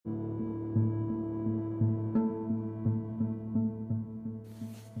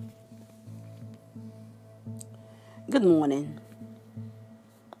Good morning,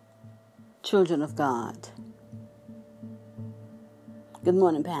 children of God. Good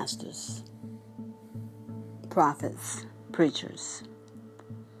morning, pastors, prophets, preachers,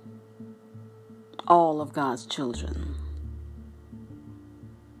 all of God's children,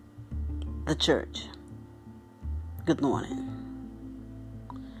 the church. Good morning.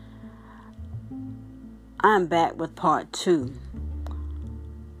 I'm back with part 2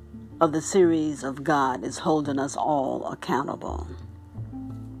 of the series of God is holding us all accountable.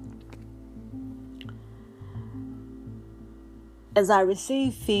 As I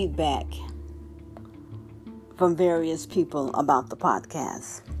receive feedback from various people about the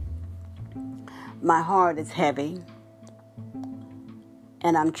podcast, my heart is heavy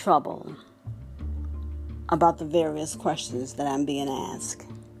and I'm troubled about the various questions that I'm being asked.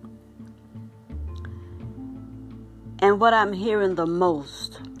 And what I'm hearing the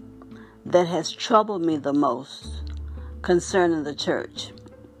most that has troubled me the most concerning the church.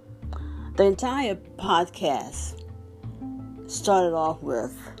 The entire podcast started off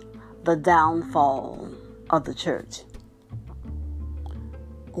with the downfall of the church.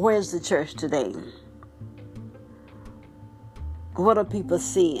 Where's the church today? What are people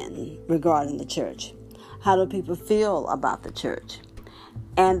seeing regarding the church? How do people feel about the church?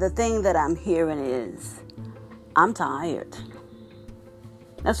 And the thing that I'm hearing is, I'm tired.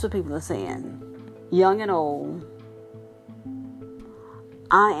 That's what people are saying. Young and old.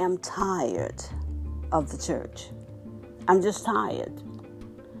 I am tired of the church. I'm just tired.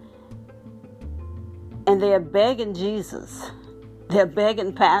 And they're begging Jesus. They're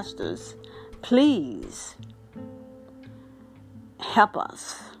begging pastors, please help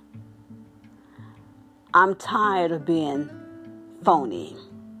us. I'm tired of being phony.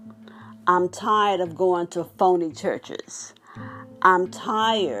 I'm tired of going to phony churches. I'm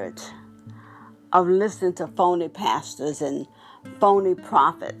tired of listening to phony pastors and phony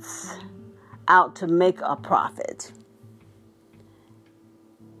prophets out to make a profit.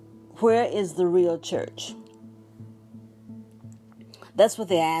 Where is the real church? That's what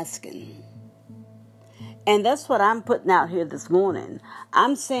they're asking. And that's what I'm putting out here this morning.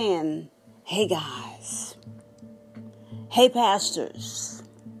 I'm saying, hey guys, hey pastors,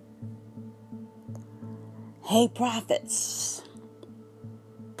 hey prophets,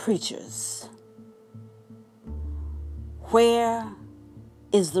 preachers, where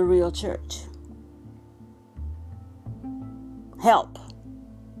is the real church? Help.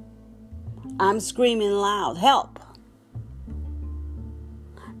 I'm screaming loud, help.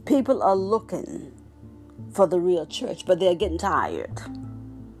 People are looking for the real church, but they're getting tired.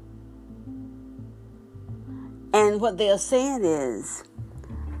 And what they're saying is,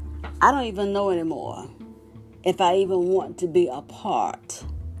 I don't even know anymore if I even want to be a part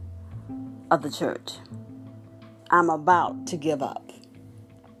of the church. I'm about to give up.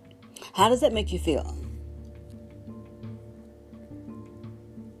 How does that make you feel?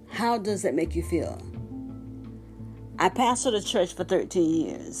 How does that make you feel? I pastored a church for 13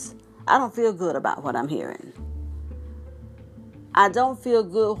 years. I don't feel good about what I'm hearing. I don't feel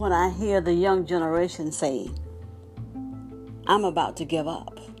good when I hear the young generation say, I'm about to give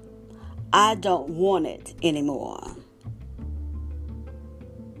up. I don't want it anymore.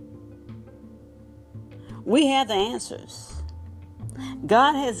 We have the answers.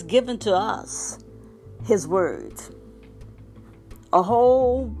 God has given to us His Word. A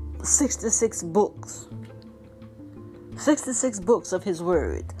whole 66 books. 66 books of His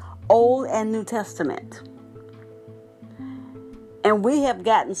Word. Old and New Testament. And we have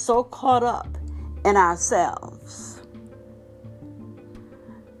gotten so caught up in ourselves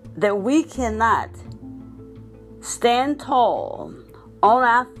that we cannot stand tall on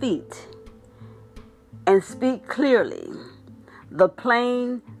our feet and speak clearly the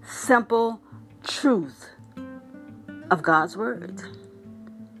plain, simple truth of God's Word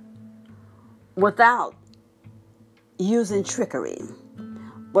without using trickery,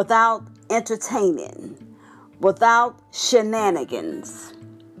 without entertaining, without shenanigans.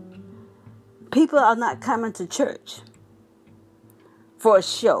 People are not coming to church for a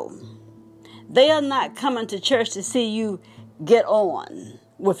show. They are not coming to church to see you get on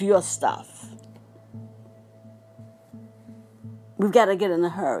with your stuff. We've got to get in a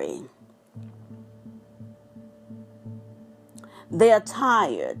hurry. They are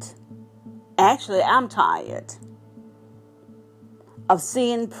tired. Actually, I'm tired of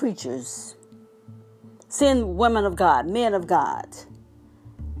seeing preachers, seeing women of God, men of God,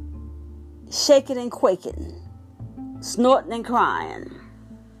 shaking and quaking, snorting and crying,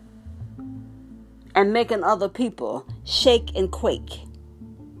 and making other people shake and quake,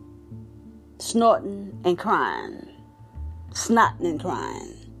 snorting and crying. snotting and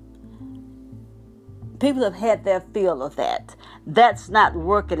crying. People have had their fill of that. That's not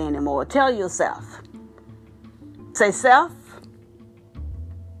working anymore. Tell yourself. Say, self,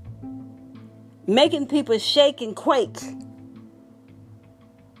 making people shake and quake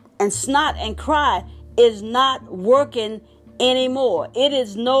and snot and cry is not working anymore. It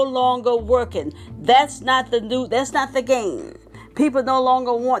is no longer working. That's not the game. People no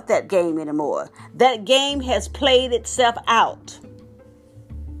longer want that game anymore. That game has played itself out.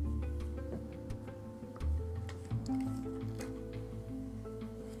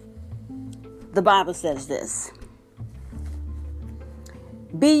 The Bible says this.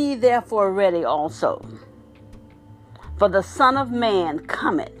 Be ye therefore ready also, for the Son of Man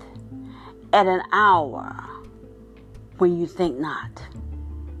cometh at an hour when you think not.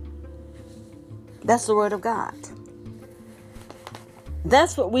 That's the word of God.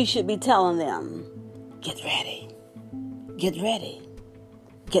 That's what we should be telling them. Get ready. Get ready.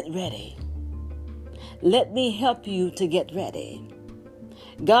 Get ready. Let me help you to get ready.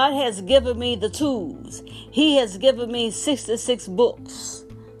 God has given me the tools. He has given me 66 books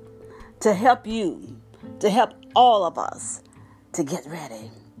to help you, to help all of us to get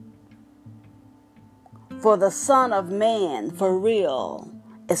ready. For the Son of Man, for real,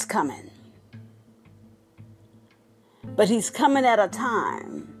 is coming. But he's coming at a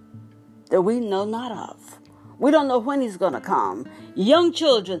time that we know not of. We don't know when he's going to come. Young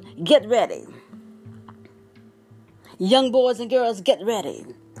children, get ready. Young boys and girls, get ready.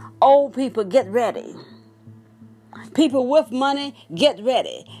 Old people, get ready. People with money, get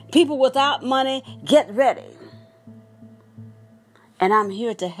ready. People without money, get ready. And I'm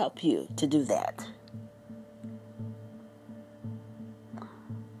here to help you to do that.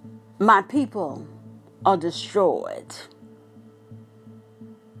 My people are destroyed.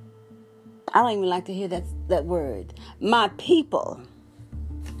 I don't even like to hear that word. My people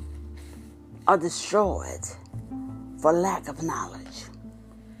are destroyed for lack of knowledge.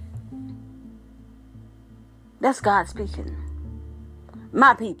 That's God speaking.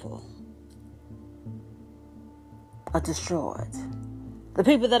 My people are destroyed. The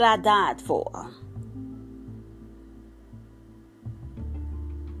people that I died for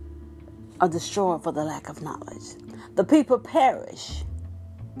are destroyed for the lack of knowledge. The people perish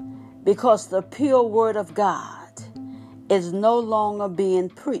because the pure word of God is no longer being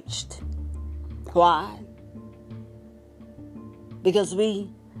preached. Why? Because we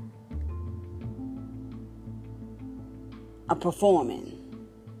are performing.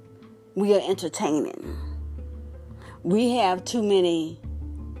 We are entertaining. We have too many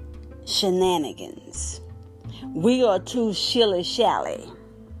shenanigans. We are too shilly-shally.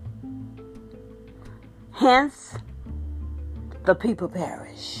 Hence, the people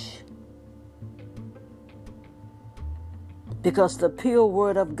perish. Because the pure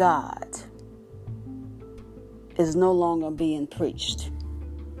word of God is no longer being preached.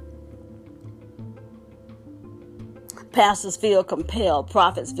 Pastors feel compelled,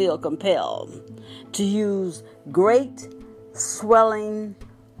 prophets feel compelled to use great swelling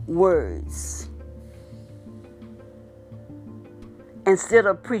words instead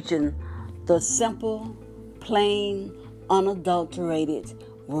of preaching the simple, plain, unadulterated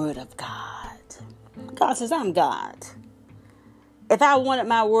word of God. God says, I'm God. If I wanted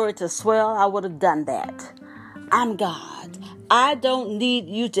my word to swell, I would have done that. I'm God. I don't need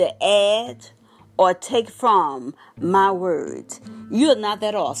you to add or take from my words. You're not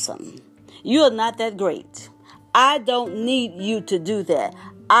that awesome. You're not that great. I don't need you to do that.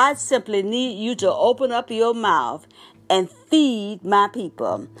 I simply need you to open up your mouth and feed my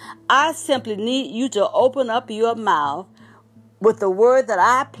people. I simply need you to open up your mouth with the word that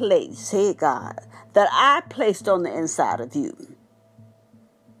I placed, hey God, that I placed on the inside of you,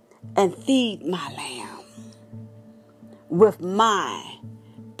 and feed my lamb with my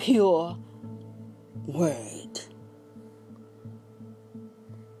pure word.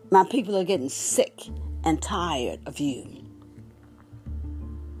 My people are getting sick and tired of you.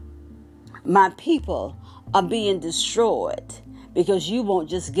 My people are being destroyed because you won't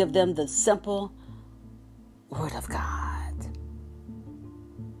just give them the simple word of God.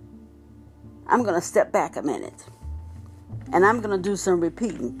 I'm going to step back a minute and I'm going to do some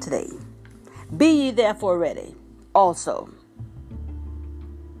repeating today. Be ye therefore ready also,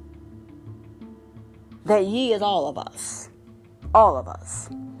 that ye is all of us.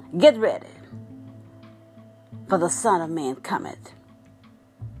 Get ready, for the Son of Man cometh.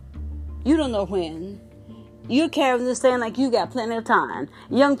 You don't know when. You're carrying this thing like you got plenty of time.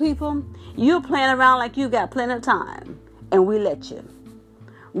 Young people, you're playing around like you got plenty of time. And we let you.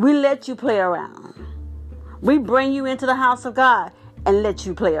 We let you play around. We bring you into the house of God and let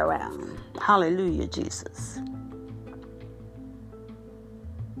you play around. Hallelujah, Jesus.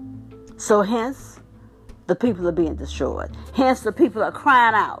 So hence, the people are being destroyed. Hence, the people are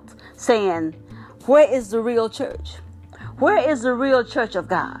crying out, saying, where is the real church? Where is the real church of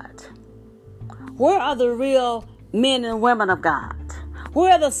God? Where are the real men and women of God?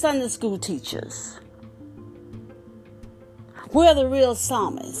 Where are the Sunday school teachers? Where are the real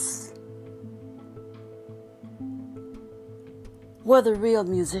psalmists? Where are the real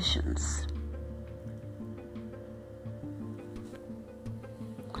musicians?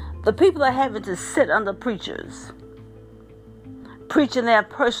 The people are having to sit under preachers, preaching their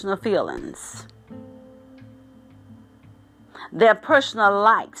personal feelings, their personal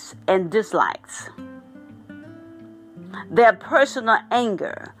likes and dislikes, their personal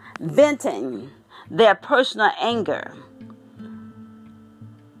anger, venting their personal anger,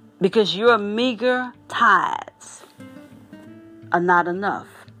 because your meager tithes are not enough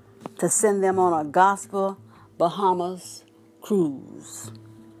to send them on a gospel Bahamas cruise.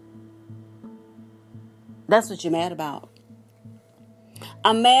 That's what you're mad about.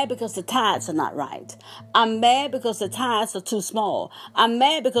 I'm mad because the tithes are not right. I'm mad because the tithes are too small. I'm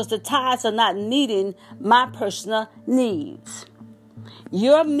mad because the tithes are not meeting my personal needs.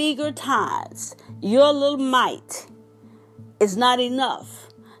 Your meager tithes, your little mite, is not enough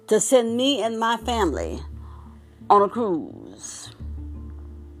to send me and my family on a cruise.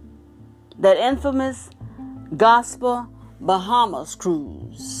 That infamous gospel Bahamas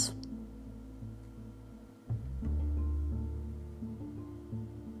cruise.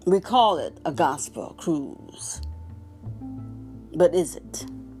 We call it a gospel cruise. But is it?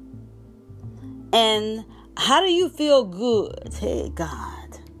 And how do you feel good? Hey,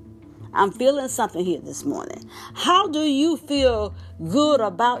 God, I'm feeling something here this morning. How do you feel good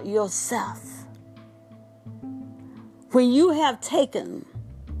about yourself when you have taken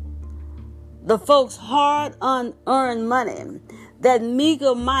the folks' hard-earned money, that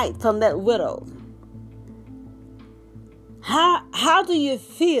meager mite from that widow? How do you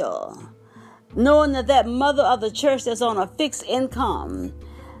feel knowing that mother of the church that's on a fixed income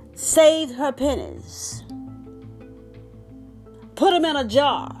saved her pennies, put them in a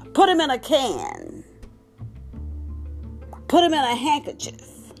jar, put them in a can, put them in a handkerchief,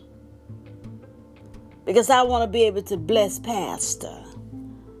 because I want to be able to bless Pastor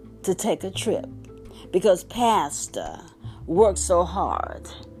to take a trip, because Pastor works so hard.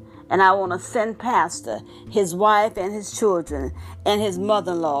 And I want to send Pastor, his wife and his children, and his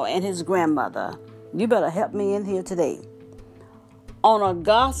mother-in-law and his grandmother. You better help me in here today. On a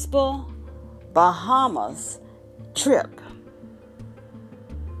gospel Bahamas trip.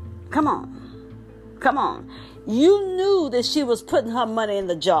 Come on. Come on. You knew that she was putting her money in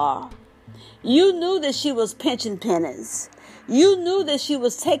the jar. You knew that she was pinching pennies. You knew that she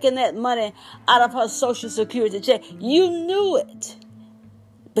was taking that money out of her Social Security check. You knew it.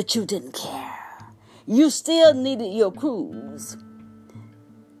 But you didn't care. You still needed your cruise.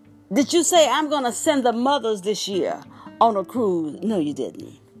 Did you say, I'm going to send the mothers this year on a cruise? No, you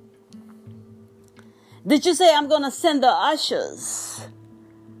didn't. Did you say, I'm going to send the ushers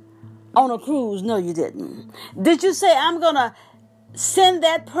on a cruise? No, you didn't. Did you say, I'm going to send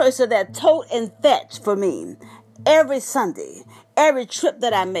that person that tote and fetch for me every Sunday? Every trip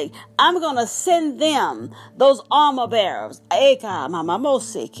that I make, I'm going to send them those armor bearers. I'm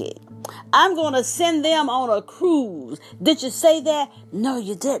going to send them on a cruise. Did you say that? No,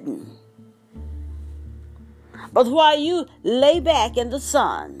 you didn't. But while you lay back in the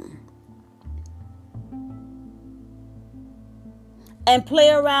sun and play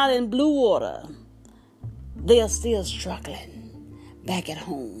around in blue water, they are still struggling back at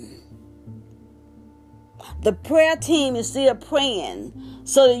home. The prayer team is still praying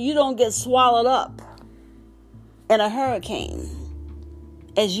so that you don't get swallowed up in a hurricane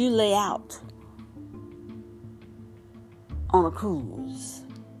as you lay out on a cruise.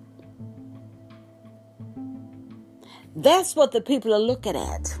 That's what the people are looking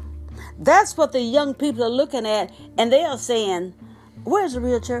at. That's what the young people are looking at, and they are saying, where's the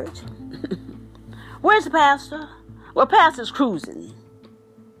real church? Where's the pastor? Well, pastor's cruising.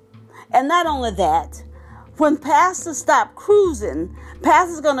 And not only that, when pastor stop cruising,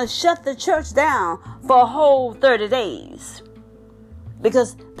 pastor's going to shut the church down for a whole 30 days.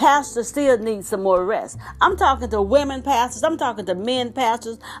 Because pastor still needs some more rest. I'm talking to women pastors. I'm talking to men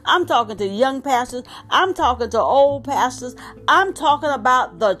pastors. I'm talking to young pastors. I'm talking to old pastors. I'm talking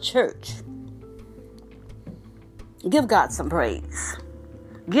about the church. Give God some praise.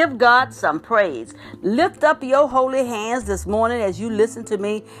 Give God some praise. Lift up your holy hands this morning as you listen to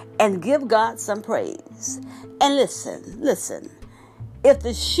me and give God some praise. And listen. If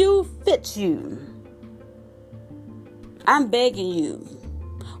the shoe fits you, I'm begging you,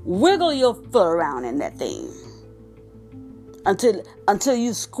 wiggle your foot around in that thing until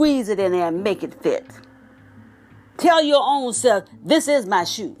you squeeze it in there and make it fit. Tell your own self, this is my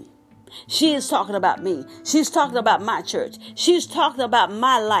shoe. She is talking about me. She's talking about my church. She's talking about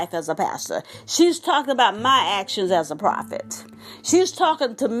my life as a pastor. She's talking about my actions as a prophet. She's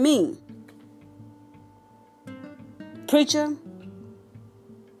talking to me. Preacher,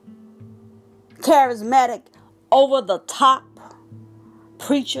 charismatic, over the top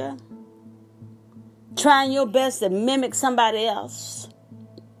preacher, trying your best to mimic somebody else.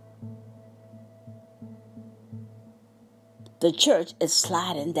 The church is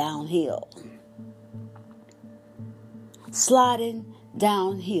sliding downhill. Sliding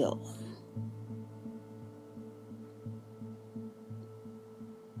downhill.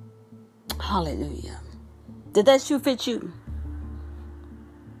 Hallelujah. Did that shoe fit you?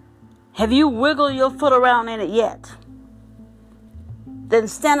 Have you wiggled your foot around in it yet? Then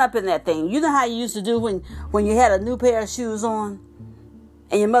stand up in that thing. You know how you used to do when you had a new pair of shoes on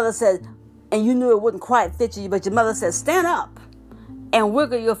and your mother said, and you knew it wouldn't quite fit you, but your mother said, stand up and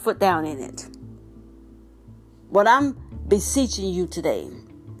wiggle your foot down in it. What I'm beseeching you today,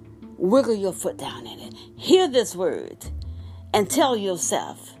 wiggle your foot down in it. Hear this word and tell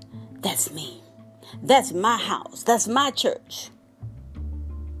yourself, that's me. That's my house. That's my church.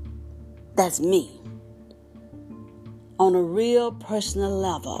 That's me. On a real personal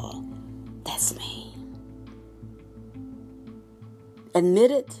level, that's me.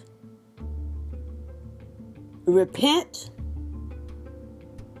 Admit it. Repent.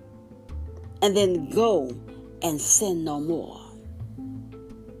 And then go and sin no more.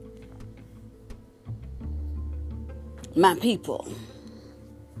 My people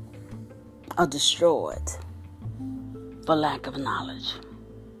are destroyed for lack of knowledge.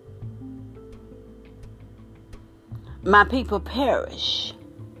 My people perish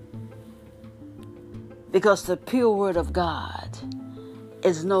because the pure word of God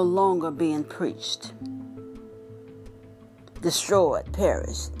is no longer being preached. Destroyed,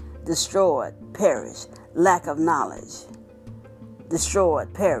 perish. Destroyed, perish. Lack of knowledge.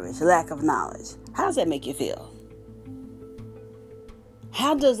 Destroyed, perish. Lack of knowledge. How does that make you feel?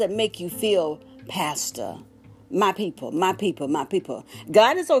 How does that make you feel, Pastor? My people, my people, my people.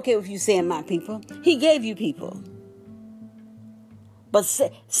 God is okay with you saying my people. He gave you people. But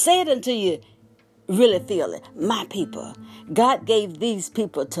say it until you really feel it. My people. God gave these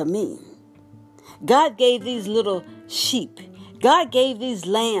people to me. God gave these little sheep. God gave these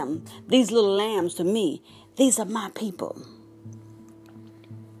little lambs to me. These are my people.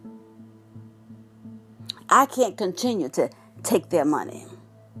 I can't continue to take their money.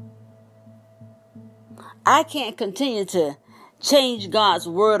 I can't continue to change God's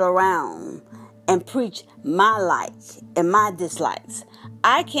word around and preach my likes and my dislikes.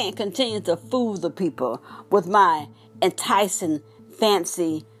 I can't continue to fool the people with my enticing,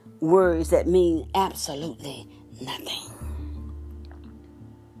 fancy words that mean absolutely nothing.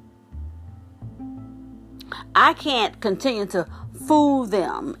 I can't continue to fool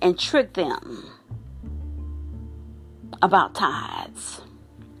them and trick them about tithes.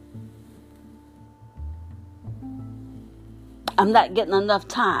 I'm not getting enough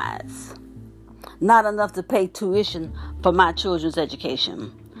tithes. Not enough to pay tuition for my children's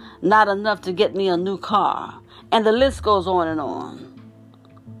education. Not enough to get me a new car. And the list goes on and on.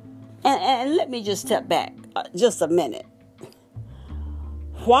 And let me just step back just a minute.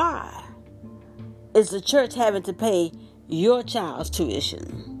 Why is the church having to pay your child's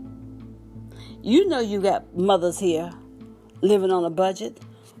tuition? You know you got mothers here living on a budget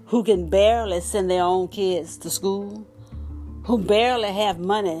who can barely send their own kids to school, who barely have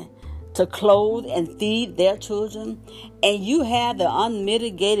money to clothe and feed their children, and you have the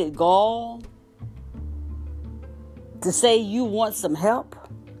unmitigated gall to say you want some help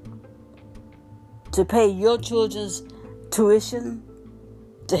to pay your children's tuition,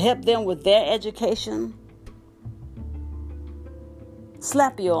 to help them with their education.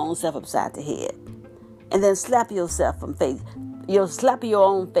 Slap your own self upside the head, and then slap yourself from face. You'll slap your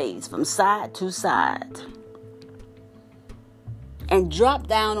own face from side to side. And drop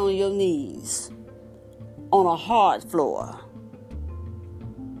down on your knees on a hard floor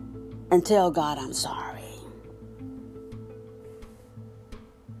and tell God, I'm sorry.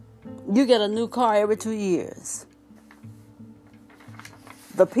 You get a new car every 2 years.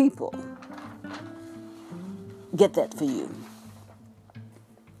 The people get that for you.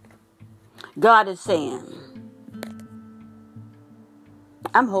 God is saying,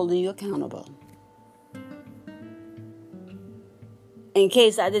 I'm holding you accountable. In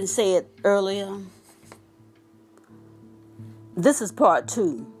case I didn't say it earlier, this is part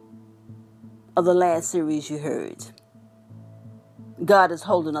 2 of the last series you heard. God is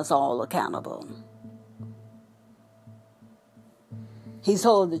holding us all accountable. He's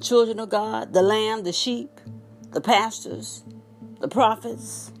holding the children of God, the lamb, the sheep, the pastors, the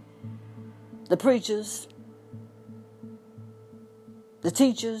prophets, the preachers, the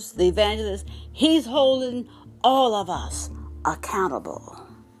teachers, the evangelists. He's holding all of us accountable.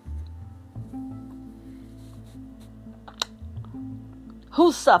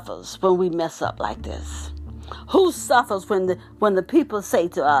 Who suffers when we mess up like this? Who suffers when the people say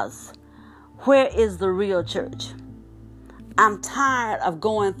to us, where is the real church? I'm tired of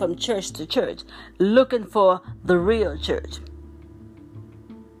going from church to church looking for the real church.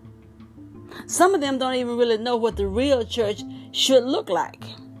 Some of them don't even really know what the real church should look like.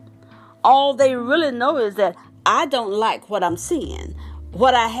 All they really know is that I don't like what I'm seeing.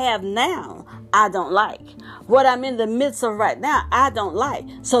 What I have now, I don't like. What I'm in the midst of right now, I don't like.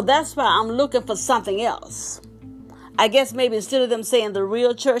 So that's why I'm looking for something else. I guess maybe instead of them saying the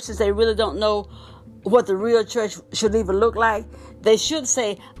real church, since they really don't know what the real church should even look like, they should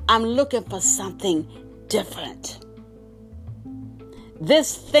say, I'm looking for something different.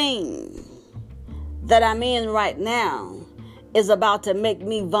 This thing that I'm in right now is about to make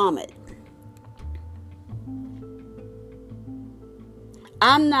me vomit.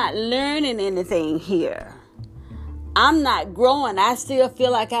 I'm not learning anything here. I'm not growing. I still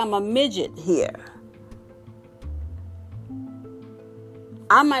feel like I'm a midget here.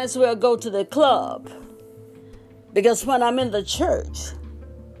 I might as well go to the club, because when I'm in the church,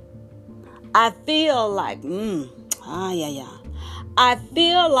 I feel like, I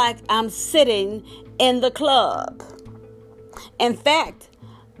feel like I'm sitting in the club. In fact,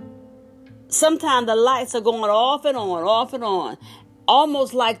 sometimes the lights are going off and on,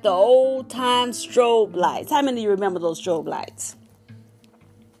 almost like the old time strobe lights. How many of you remember those strobe lights?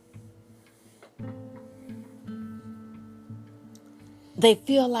 They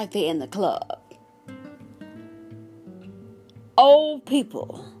feel like they're in the club. Old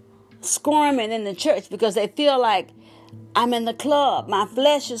people squirming in the church because they feel like I'm in the club. My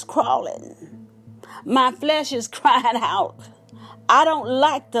flesh is crawling. My flesh is crying out. I don't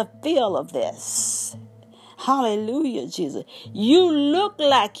like the feel of this. Hallelujah, Jesus. You look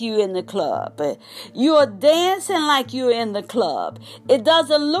like you in the club. You're dancing like you're in the club. It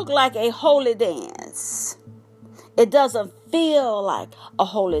doesn't look like a holy dance. It doesn't feel like a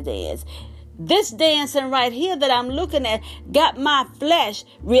holy dance. This dancing right here that I'm looking at got my flesh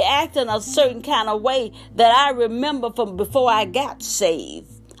reacting a certain kind of way that I remember from before I got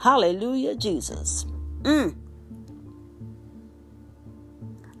saved. Hallelujah, Jesus.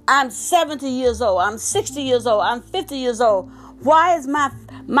 I'm 70 years old. I'm 60 years old. I'm 50 years old. Why is my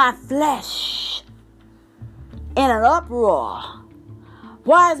flesh in an uproar?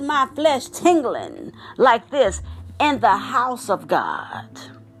 Why is my flesh tingling like this in the house of God?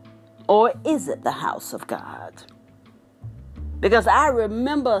 Or is it the house of God? Because I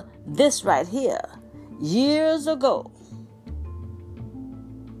remember this right here years ago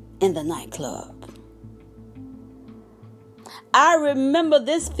in the nightclub. I remember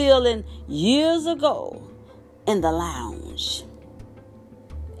this feeling years ago in the lounge,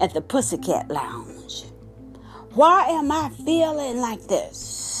 at the Pussycat Lounge. Why am I feeling like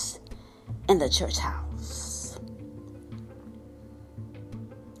this in the church house?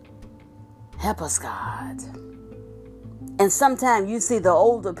 Help us, God. And sometimes you see the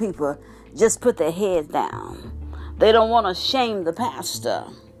older people just put their heads down. They don't want to shame the pastor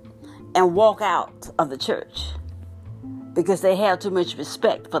and walk out of the church because they have too much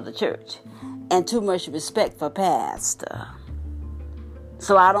respect for the church and too much respect for pastor.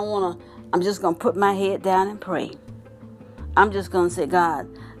 So I'm just going to put my head down and pray. I'm just going to say, God,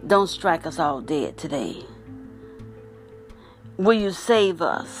 don't strike us all dead today. Will you save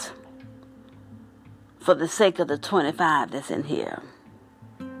us for the sake of the 25 that's in here?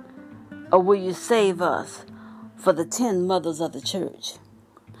 Or will you save us for the 10 mothers of the church?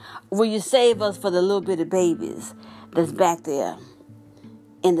 Will you save us for the little bitty babies that's back there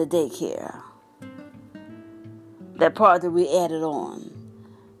in the daycare? That part that we added on,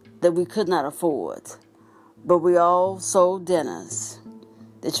 that we could not afford, but we all sold dinners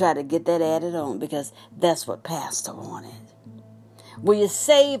to try to get that added on because that's what pastor wanted. Will you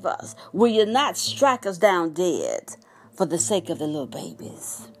save us? Will you not strike us down dead for the sake of the little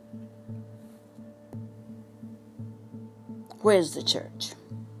babies? Where's the church?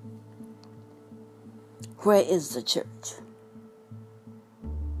 Where is the church?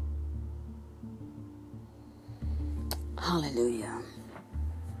 Hallelujah.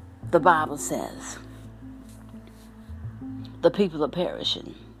 The Bible says the people are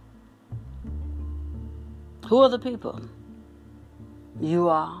perishing. Who are the people? You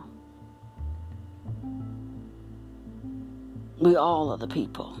are. We all are the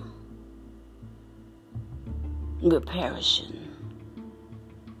people. We're perishing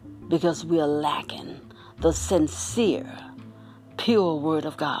because we are lacking the sincere, pure word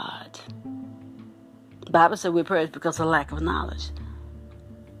of God. The Bible said we perish because of lack of knowledge.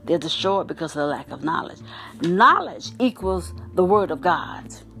 They're destroyed because of the lack of knowledge. Knowledge equals the word of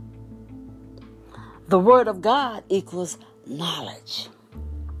God. The word of God equals knowledge.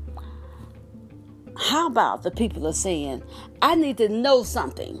 How about the people are saying, I need to know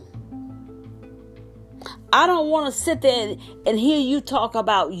something. I don't want to sit there and hear you talk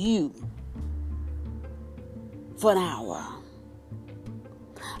about you for an hour.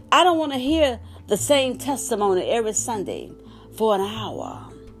 I don't want to hear the same testimony every Sunday for an hour.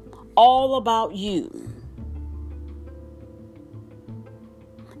 All about you.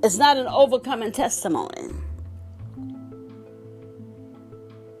 It's not an overcoming testimony.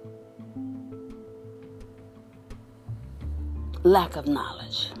 Lack of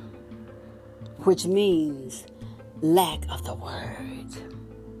knowledge, which means lack of the word.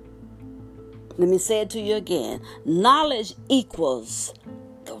 Let me say it to you again. Knowledge equals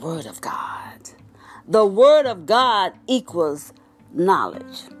the word of God. The word of God equals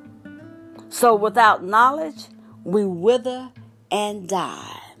knowledge. So without knowledge, we wither and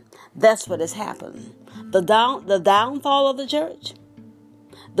die. That's what has happened. The downfall of the church.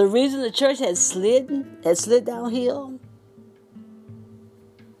 The reason the church has slid downhill.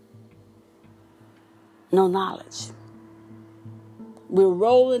 No knowledge. We're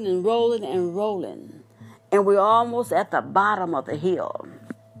rolling and rolling and rolling. And we're almost at the bottom of the hill.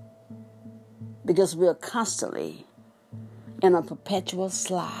 Because we're constantly in a perpetual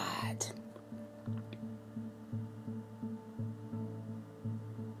slide.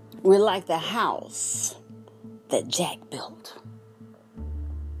 We're like the house that Jack built.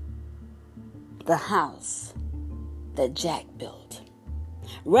 The house that Jack built.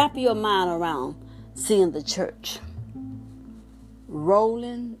 Wrap your mind around seeing the church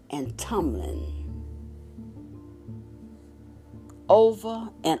rolling and tumbling over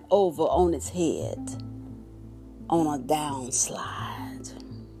and over on its head on a downslide.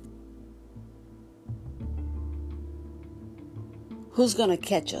 Who's going to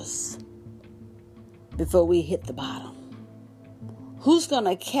catch us before we hit the bottom? Who's going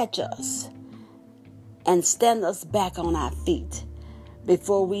to catch us and stand us back on our feet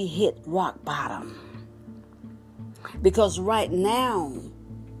before we hit rock bottom? Because right now,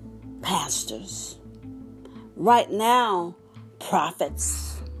 pastors, right now,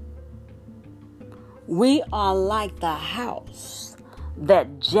 prophets, we are like the house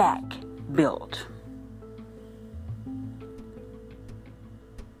that Jack built.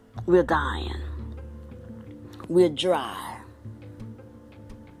 We're dying. We're dry.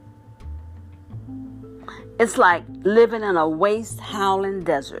 It's like living in a waste, howling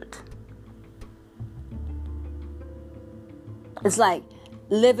desert. It's like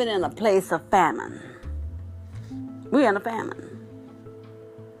living in a place of famine. We're in a famine.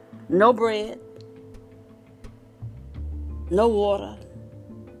 No bread. No water.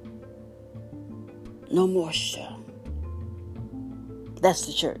 No moisture. That's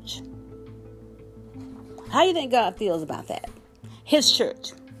the church. How do you think God feels about that? His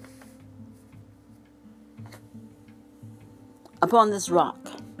church. Upon this rock,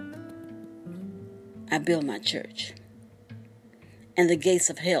 I build my church, and the gates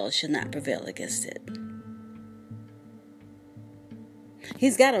of hell shall not prevail against it.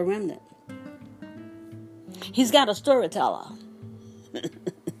 He's got a remnant. He's got a storyteller.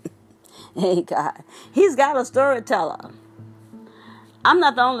 Hey, God. He's got a storyteller. I'm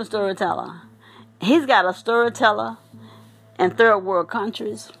not the only storyteller. He's got a storyteller in third world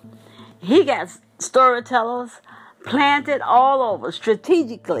countries. He got storytellers planted all over,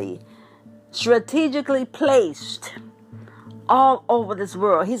 strategically placed all over this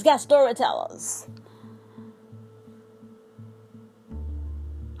world. He's got storytellers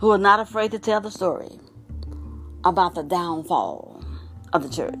who are not afraid to tell the story about the downfall of the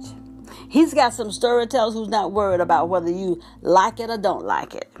church. He's got some storytellers who's not worried about whether you like it or don't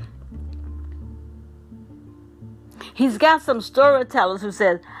like it. He's got some storytellers who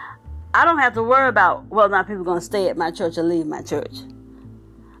said, I don't have to worry about whether or not people are going to stay at my church or leave my church.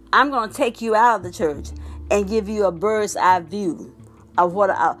 I'm going to take you out of the church and give you a bird's eye view of what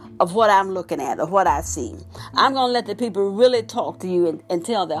I'm looking at, of what I see. I'm going to let the people really talk to you and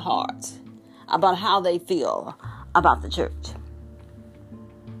tell their hearts about how they feel about the church.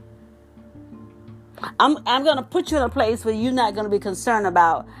 I'm going to put you in a place where you're not going to be concerned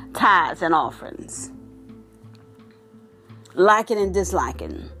about tithes and offerings, liking and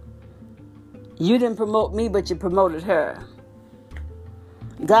disliking. You didn't promote me, but you promoted her.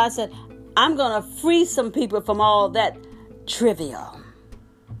 God said, I'm going to free some people from all that trivial,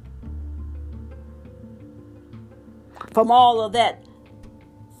 from all of that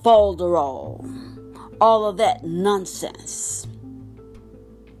folderol, all of that nonsense,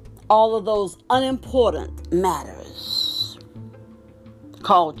 all of those unimportant matters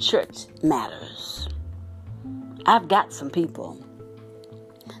called church matters. I've got some people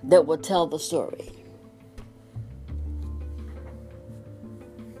that will tell the story.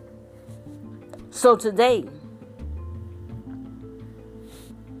 So today,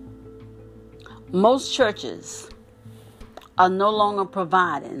 most churches are no longer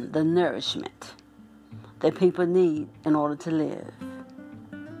providing the nourishment that people need in order to live.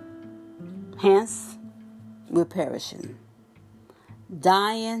 Hence, we're perishing,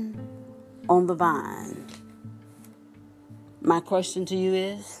 dying on the vine. My question to you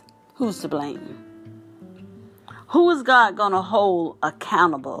is, who's to blame? Who is God going to hold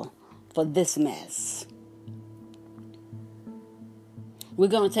accountable for this mess? We're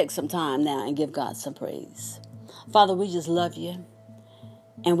going to take some time now and give God some praise. Father, we just love you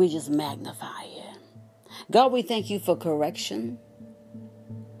and we just magnify you. God, we thank you for correction,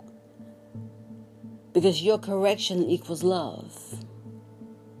 because your correction equals love.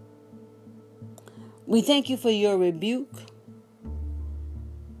 We thank you for your rebuke,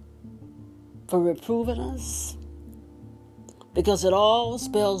 for reproving us, because it all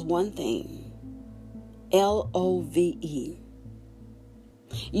spells one thing: Love.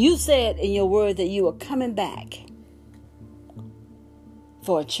 You said in your word that you are coming back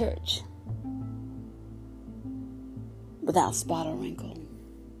for a church without spot or wrinkle,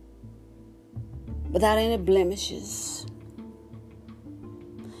 without any blemishes.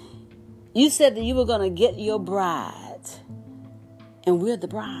 You said that you were going to get your bride, and we're the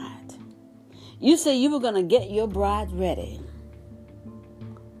bride. You said you were going to get your bride ready,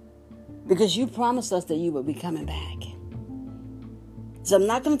 because you promised us that you would be coming back. So I'm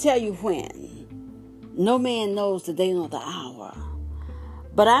not going to tell you when. No man knows the day nor the hour.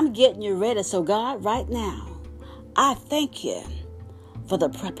 But I'm getting you ready. So God, right now, I thank you for the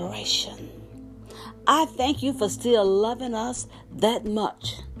preparation. I thank you for still loving us that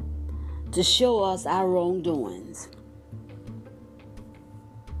much to show us our wrongdoings.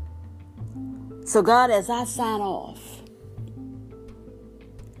 So God, as I sign off,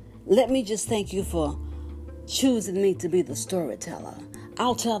 let me just thank you for choosing me to be the storyteller.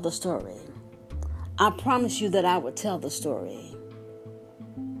 I'll tell the story. I promise you that I will tell the story.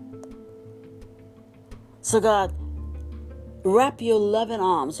 So God, wrap your loving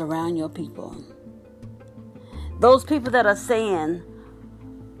arms around your people. Those people that are saying,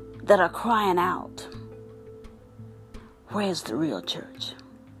 that are crying out, where's the real church?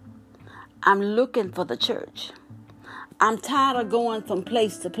 I'm looking for the church. I'm tired of going from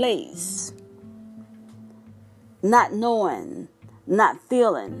place to place, not knowing, not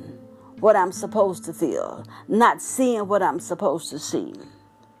feeling what I'm supposed to feel, not seeing what I'm supposed to see.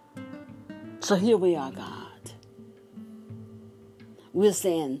 So here we are, God. We're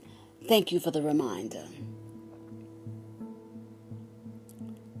saying, thank you for the reminder.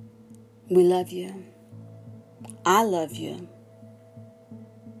 We love you. I love you.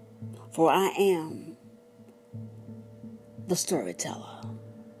 For I am the storyteller.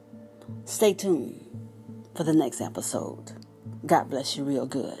 Stay tuned for the next episode. God bless you real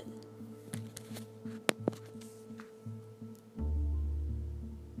good.